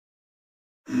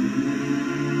Will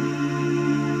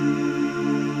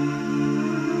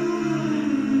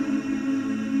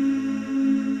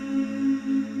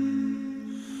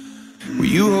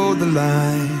you hold the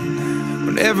line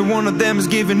when every one of them is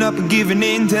giving up and giving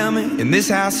in? Tell me, in this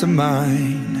house of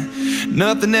mine,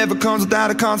 nothing ever comes without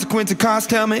a consequence and cost.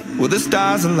 Tell me, will the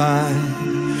stars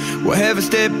align? Will heaven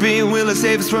step in? Will it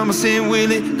save us from our sin? Will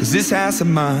it? Cause this house of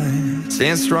mine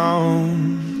stands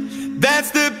strong.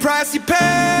 That's the price you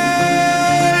pay.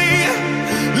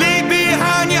 Leave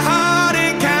behind your heart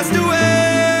and cast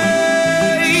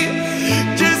away.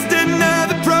 Just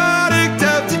another product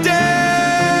of today.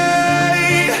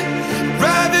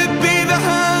 Rather be the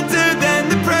hunter than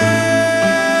the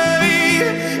prey.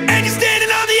 And you're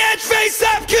standing on the edge, face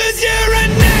up, cause you're a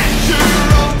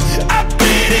natural. A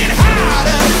beating heart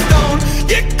of stone.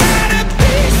 You gotta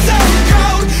be so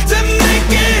cold to make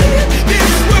it in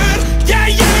this world. Yeah,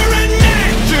 you're a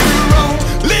natural.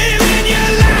 Living your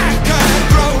life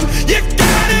cutthroat. You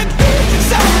gotta be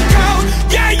so cold.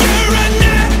 Yeah, you're a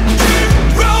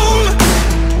natural.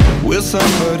 Will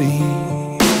somebody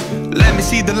let me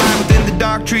see the light within the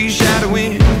dark trees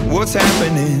shadowing what's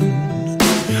happening?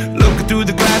 Looking through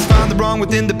the glass, find the wrong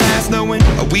within the past, knowing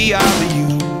we are the youth.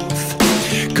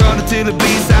 Caught until it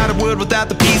bleeds out of world without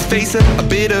the peace. Face a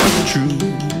bit of the truth,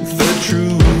 the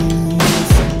truth.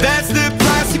 That's the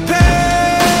price you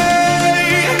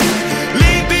pay.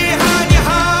 Leave behind your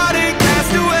heart and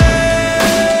cast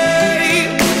away.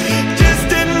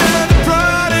 Just another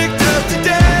product of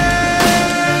today.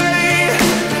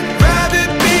 Rather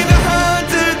be the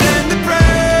hunter than the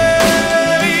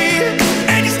prey.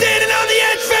 And you're standing on the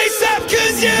edge, face up,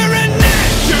 cause you're a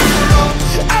natural.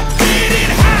 A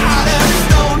beating heart of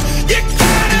stone. You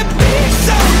gotta be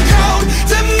so cold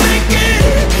to make it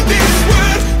in this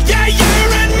world. Yeah,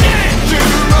 you're a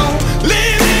natural.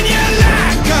 Living your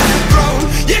life cutthroat.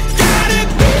 You gotta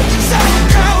be so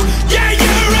cold. Yeah,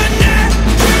 you're a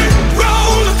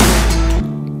natural.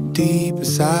 Deep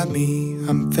inside me,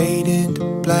 I'm fading to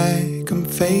black, I'm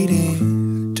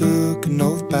fading. Took an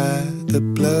oath by the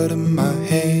blood in my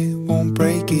head, won't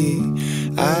break it.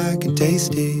 I can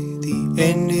taste it. The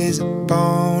end is a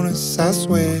bonus, I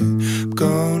swear. I'm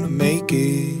gonna make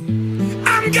it.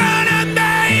 I'm gonna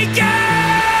make it.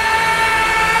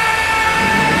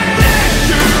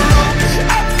 Natural,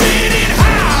 a beating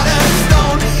heart of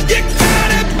stone. You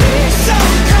gotta be so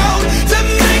cold to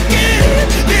make it in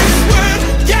this world.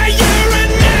 Yeah, you're a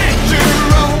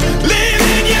natural.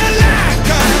 Living your life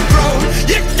cutthroat.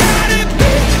 You gotta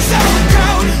be so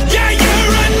cold. Yeah,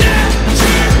 you're a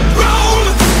natural.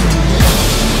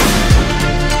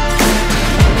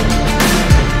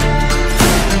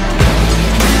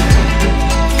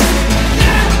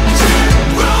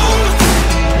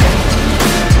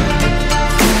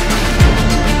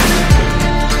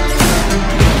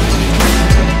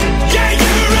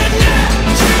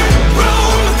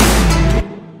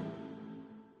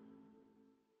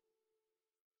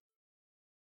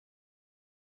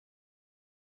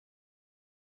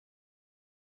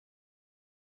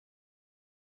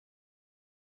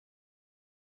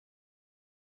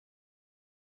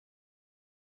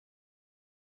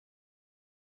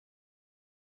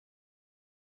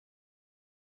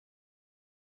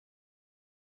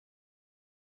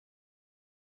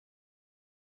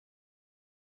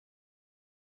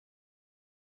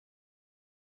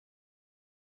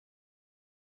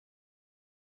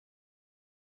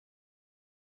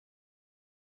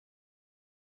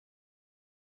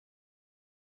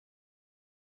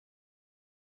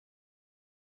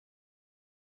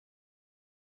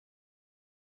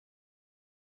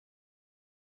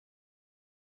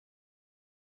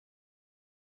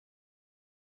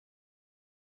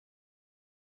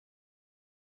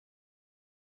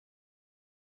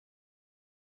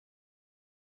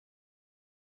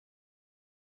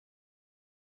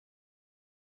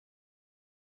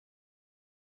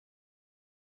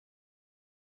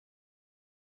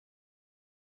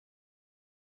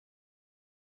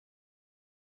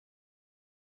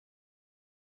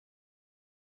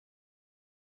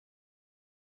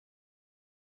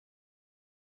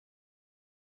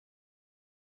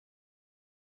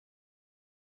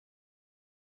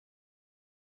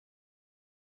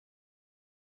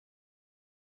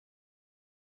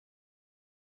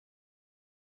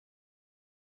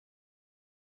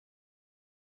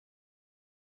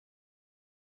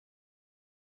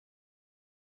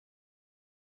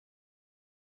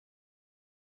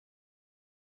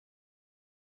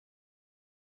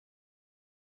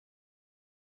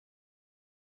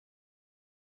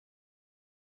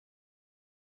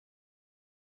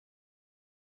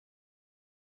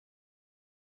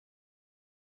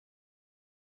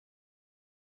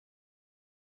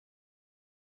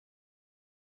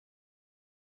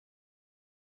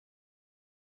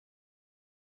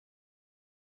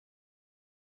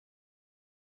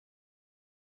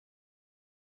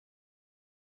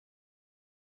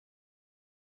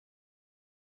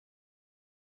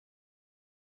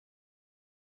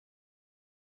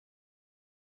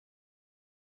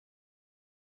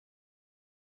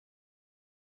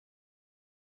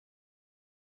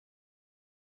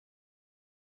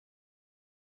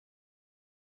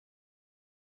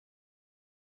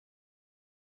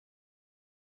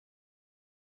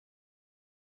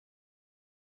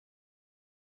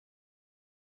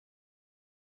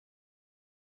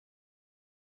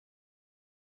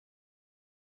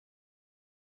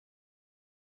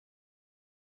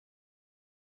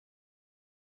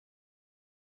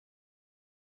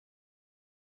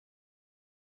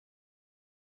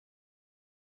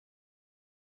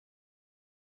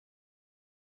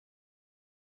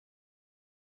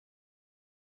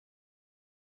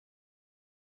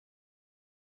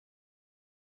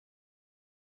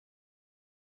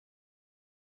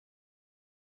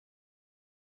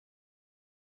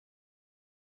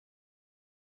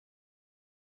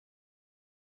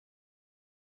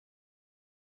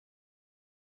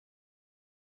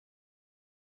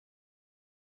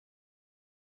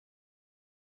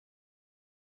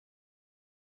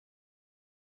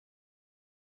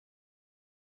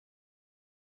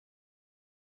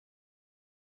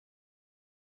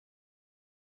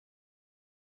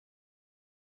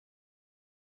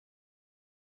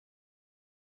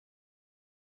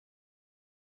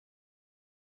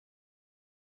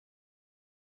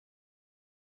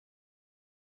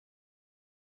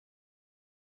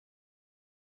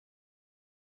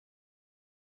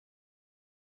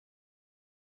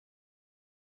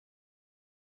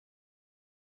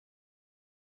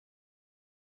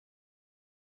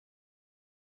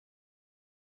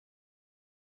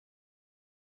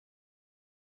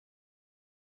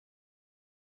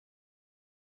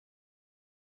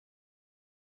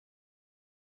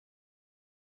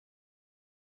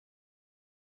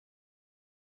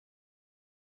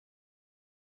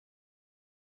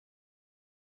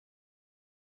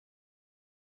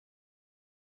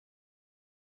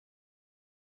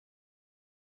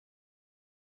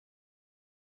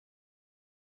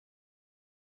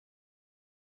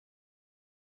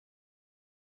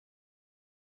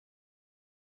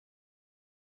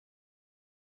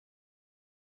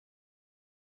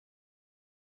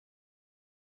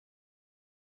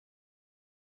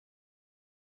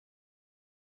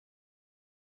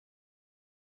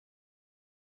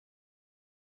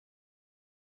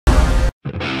 No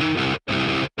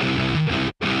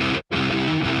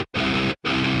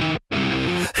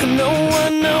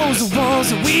one knows the walls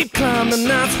that we've climbed, the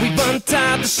nights we've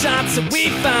untied, the shots that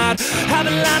we've fired. Have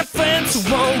a lot of friends who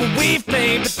own what we've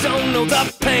made, but don't know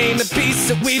the pain, the beasts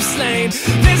that we've slain.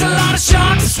 There's a lot of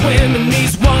sharks that swim in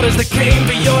these waters, that came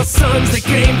for your sons, that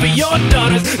came for your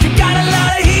daughters. You got a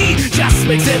lot of heat, just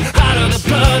makes it hotter. The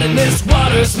blood in this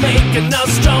water's making us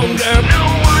stronger. No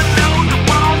one knows the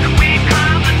walls that we've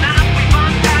climbed, the nights we've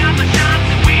untied, the shots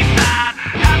that we've fired.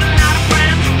 Have a lot of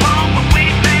friends who own what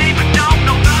we've made, but don't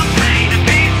know the pain, the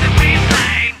beasts that we've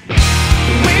slain.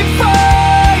 We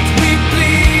fight, we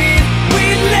bleed, we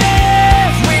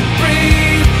live, we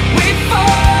breathe, we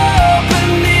fall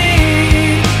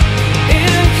beneath,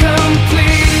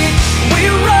 incomplete. We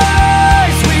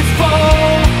rise, we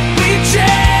fall, we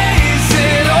chase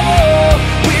it all,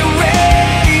 we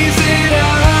raise it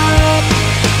up,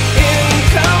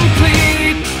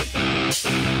 incomplete.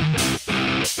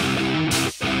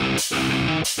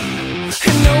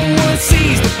 And no one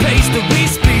sees the pace that we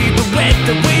speed, the red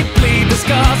that we bleed, the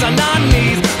scars on our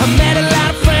knees. I met a lot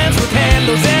of friends with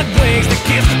halos and wings, that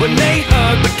kiss when they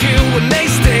hug, but kill when they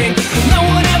sting. No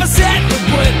one ever said there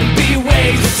wouldn't be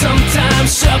waves, but sometimes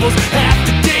shovels have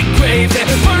to dig graves. And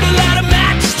burn a lot of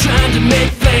matches trying to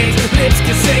make flames. Lips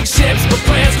can sink ships, but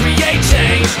plans create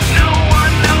change. No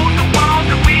one knows the walls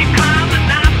that we've climbed, the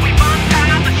nights we've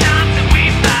untied, the shots that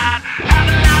we've fired. Have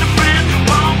a lot of friends who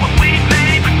own what we've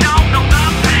made, but don't know the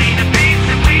pain, the beasts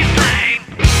that we've slain.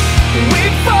 We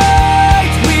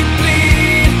fight, we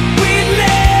bleed, we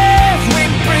live, we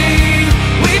breathe,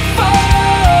 we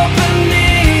fall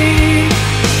beneath,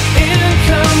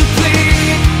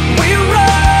 incomplete. We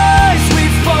rise, we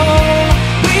fall,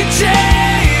 we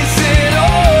chase it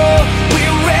all, we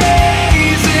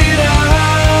raise it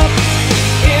up,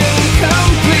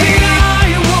 incomplete. I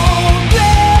won't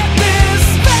let this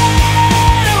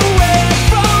fade away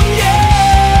from you.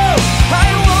 I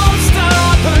won't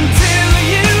stop until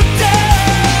you do.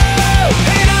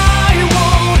 And I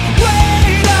won't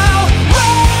wait, I'll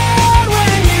run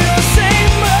when you say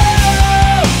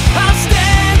move. I'll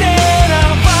stand and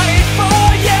I'll fight for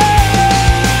you.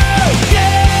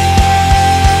 Yeah.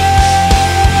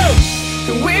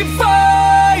 We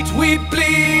fight, we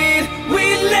bleed, we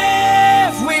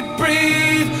live, we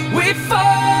breathe, we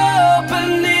fall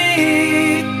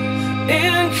beneath,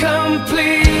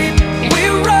 incomplete. We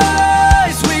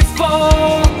rise, we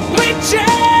fall, we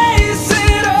chase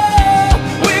it all,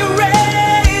 we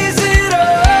raise it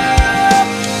up,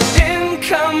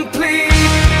 incomplete.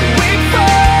 We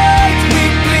fight, we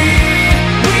bleed,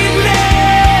 we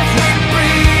live, we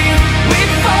breathe, we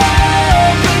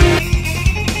fall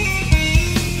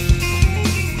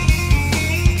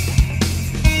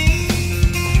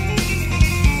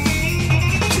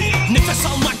Nefes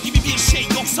almak gibi bir şey,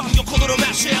 yoksan yok olurum,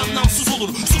 her şey anlamsız olur.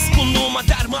 Suskunluğuma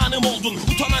dermanım oldun,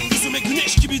 utanan yüzüme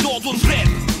güneş gibi doğdun. Rap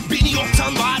beni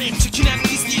yoktan var et, çekinen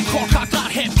gizli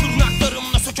korkaklar hep.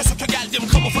 Tırnaklarımla söke söke geldim,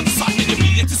 kamuflajı sahnede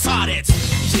milleti saret.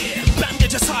 Yeah, ben de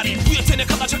cesaret, bu yetenek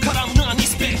kalacak karanlığa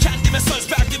nispet. Kendime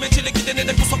söz verdim, ecele gidene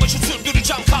de bu savaşı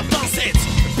sürdüreceğim, kalpten set.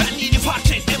 Benliğini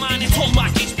fark et, emanet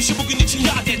olmak, geçmişi bugün için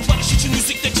yad et. Barış için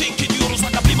müzikle cenk ediyoruz,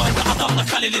 aga limanda adamla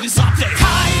kaleleri zapt et.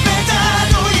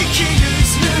 Kaybeden o iki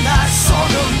yüzlüler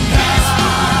sonunda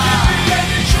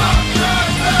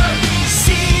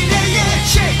sineye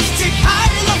çektik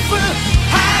her lafı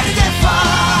her defa.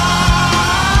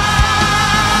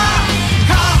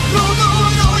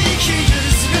 Kahrolun o iki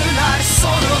yüzlüler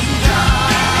sonunda.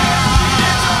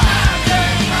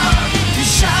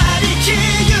 Düşer iki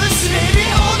yüzleri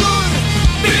olur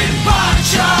bir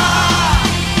parça.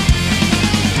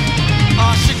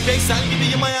 Aşık Veysel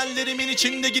gibiyim, hayallerimin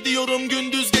içinde gidiyorum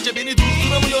gündüz gece. Beni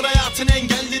durduramıyor hayatın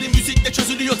engelleri, müzikle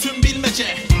çözülüyor tüm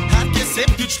bilmece. Herkes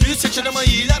hep güçlüyü seçer ama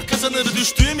iyiler kazanır.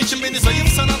 Düştüğüm için beni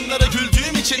zayıf sananlara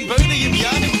güldüğüm için böyleyim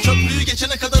yani. Bu köprüyü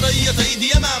geçene kadar ayıya dayı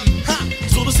diyemem. Ha,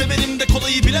 zoru severim de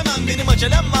kolayı bilemem. Benim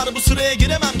acelem var, bu sıraya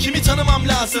giremem. Kimi tanımam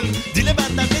lazım, dile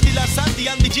benden ne dilersen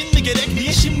diyen bir cin mi gerek?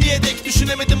 Niye şimdiye dek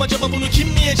düşünemedim acaba bunu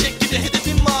kim yiyecek? Bir de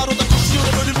hedefim var, o da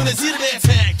koşuyorum ölümüne zirveye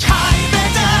tek.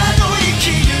 Kaybeden o iki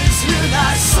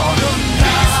yüzlüler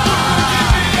sonunda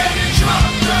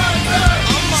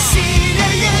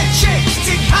sineye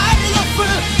çektik her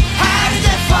lafı her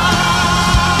defa.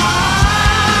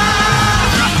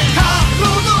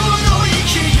 Kahrolun o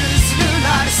iki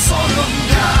yüzlüler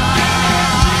sonunda.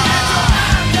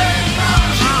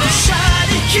 Düşer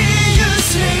iki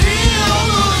yüzleri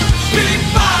olur bir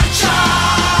parça.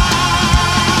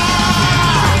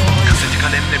 Kaseti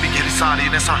kalemle bir geri sarayım.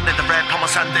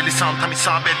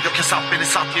 isabet yok hesap, beni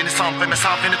sat yeni sound ve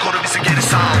mesafeni koru, bizi geri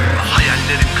sal.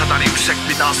 Hayallerim kadar yüksek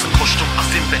bir dağsın, koştum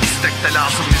azim ve istek de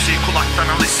lazım. Müziği kulaktan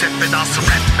al, hisset vedası,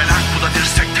 rap merak, bu da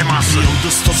dirsek teması.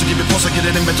 Yıldız tozu gibi poza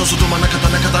girerim ve tozu dumana kadar,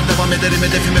 ne kadar devam ederim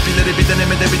hedefim hep ileri, bir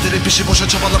denemede bitirip işi boşa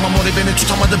çabalamam, orayı beni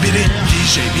tutamadı biri.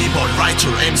 DJ, b-boy,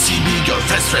 writer, MC, b-girl,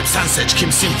 fast rap, sen seç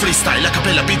kimsin, freestyle,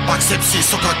 acapella, beatbox, hepsi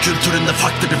sokak kültüründe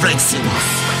farklı bir renksin.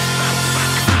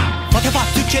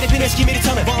 Bak Türkçe rapin eski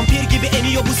militanı, vampir gibi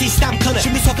emiyor bu sistem kanı.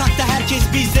 Şimdi sokakta herkes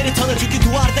bizleri tanır, çünkü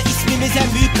duvarda ismimiz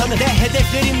en büyük kanı. Ne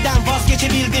hedeflerimden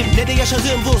vazgeçebildim, ne de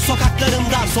yaşadığım bu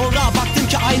sokaklarımdan. Sonra baktım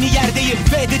ki aynı yerdeyim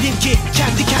ve dedim ki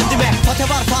kendi kendime, Fate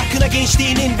var farkına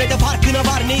gençliğinin ve de farkına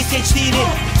var neyi seçtiğinin.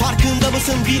 Farkında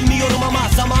mısın bilmiyorum ama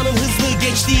zamanın hızlı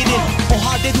geçtiğinin. O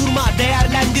halde durma,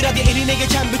 değerlendir hadi eline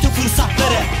geçen bütün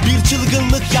fırsatları. Bir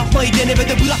çılgınlık yapmayı dene ve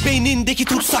de bırak beynindeki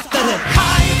tutsakları.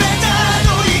 Kaybeden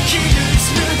o iki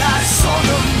yüzlüler sonra